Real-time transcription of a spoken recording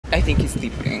I think he's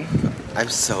sleeping. I'm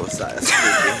so sad.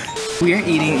 We are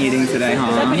eating today,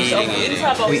 huh?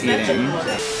 We eating.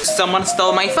 Someone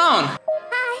stole my phone.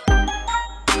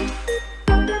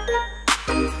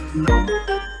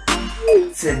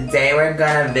 Today we're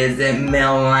gonna visit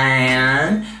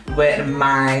Milan with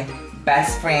my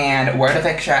best friend, Word of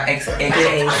Extra,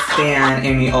 aka Stan,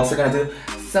 and we also gonna do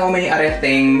so many other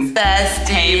things. Besties!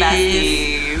 Hey,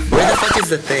 besties! Where the fuck is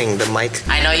the thing? The mic?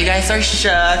 I know you guys are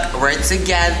shook. We're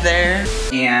together.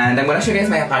 And I'm gonna show you guys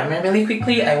my apartment really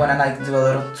quickly. I wanna like do a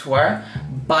little tour,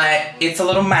 but it's a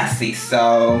little messy,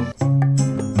 so.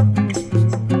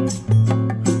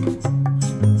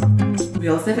 We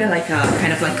also have like a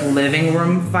kind of like living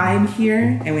room vibe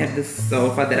here, and we have this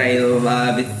sofa that I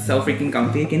love. It's so freaking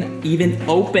comfy. You can even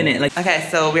open it. Like, okay,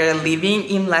 so we're leaving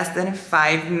in less than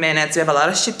 5 minutes. We have a lot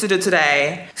of shit to do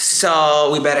today,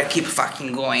 so we better keep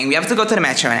fucking going. We have to go to the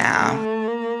metro now.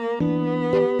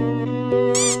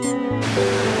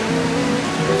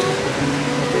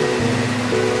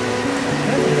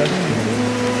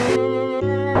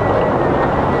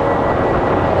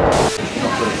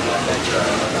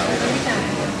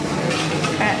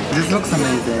 This looks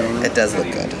amazing. It does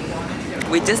look good.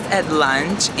 We just had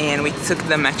lunch and we took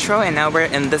the metro and now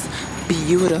we're in this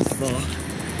beautiful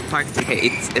park.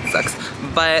 Okay, it sucks.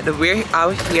 But we're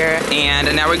out here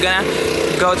and now we're gonna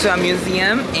go to a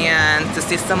museum and to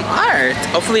see some art.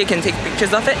 Hopefully I can take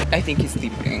pictures of it. I think he's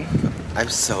sleeping. I'm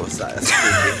so sad.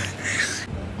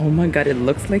 Oh my god, it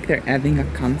looks like they're having a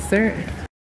concert.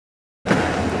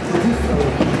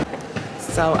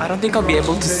 So I don't think I'll be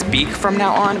able to speak from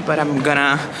now on, but I'm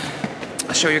gonna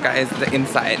show you guys the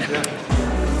inside.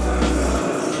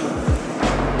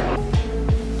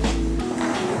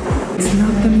 It's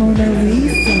not the Mona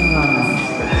Lisa.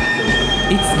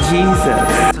 It's Jesus.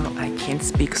 So I can't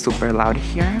speak super loud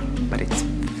here, but it's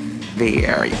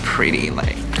very pretty,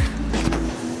 like.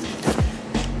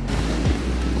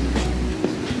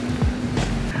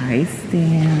 Hi,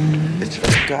 Stan.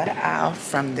 We got out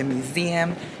from the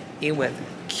museum. It was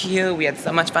cute. We had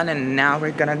so much fun, and now we're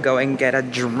gonna go and get a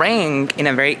drink in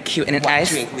a very cute and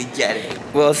nice. What drink we getting?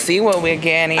 We'll see what we're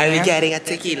getting. Are we getting a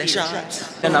tequila shot?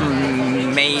 An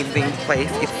amazing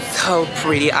place. It's so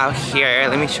pretty out here.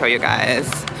 Let me show you guys.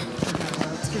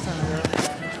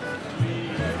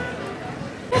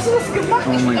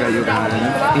 Oh my god, you guys.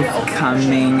 It's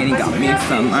coming and he got me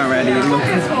some already. Look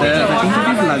at this. I think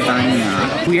this is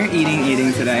lasagna. We are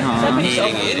eating today, huh?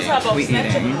 We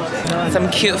eating. Some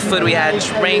cute food. We had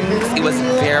drinks. It was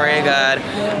very good.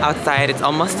 Outside, it's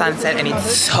almost sunset and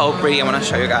it's so pretty. I want to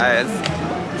show you guys.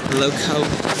 Look how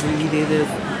pretty it is.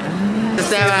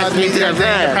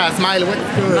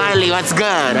 Miley, what's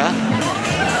good, huh?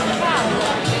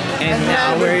 And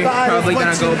now we're probably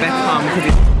gonna go back home because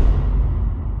it's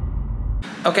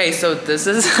okay, so this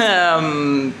is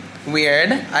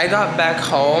weird. I got back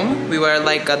home. We were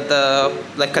like at a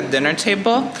dinner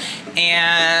table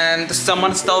and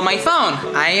someone stole my phone.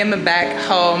 I am back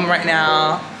home right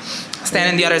now. Stan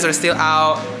and the others are still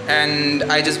out, and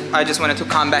I just wanted to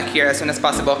come back here as soon as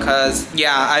possible because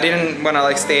yeah, I didn't want to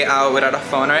like stay out without a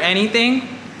phone or anything.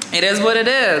 It is what it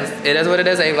is. It is what it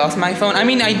is. I lost my phone. I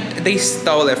mean, they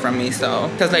stole it from me, so.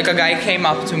 Because like a guy came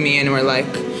up to me and were like,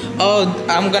 oh,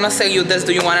 I'm gonna sell you this,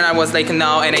 do you want it? And I was like,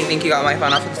 no, and I think he got my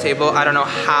phone off the table. I don't know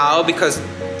how, because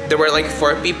there were like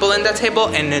 4 people in that table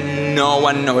and no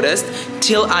one noticed.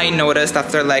 Till I noticed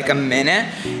after like a minute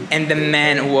and the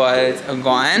man was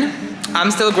gone.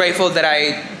 I'm still grateful that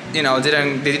I, you know, they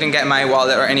didn't get my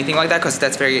wallet or anything like that, because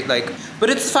that's very like, but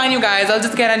it's fine, you guys. I'll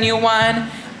just get a new one.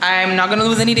 I'm not gonna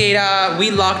lose any data. We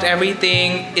locked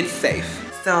everything. It's safe.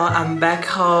 So I'm back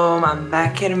home. I'm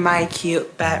back in my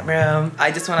cute bedroom.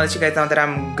 I just wanna let you guys know that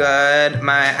I'm good.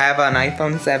 I have an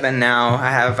iPhone 7 now.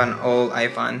 I have an old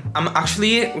iPhone.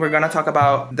 We're gonna talk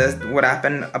about this, what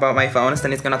happened about my phone. Then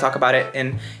he's gonna talk about it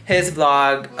in his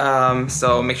vlog.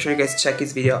 So make sure you guys check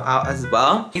his video out as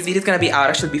well. His video is gonna be out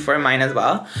actually before mine as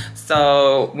well.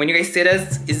 So when you guys see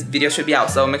this, his video should be out.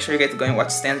 So make sure you guys go and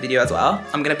watch Stan's video as well.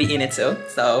 I'm gonna be in it too.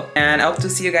 So, and I hope to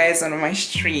see you guys on my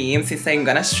stream, since I'm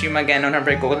gonna stream again on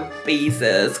a regular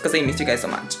basis because I miss you guys so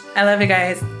much. I love you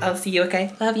guys. I'll see you,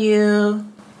 okay? Love you.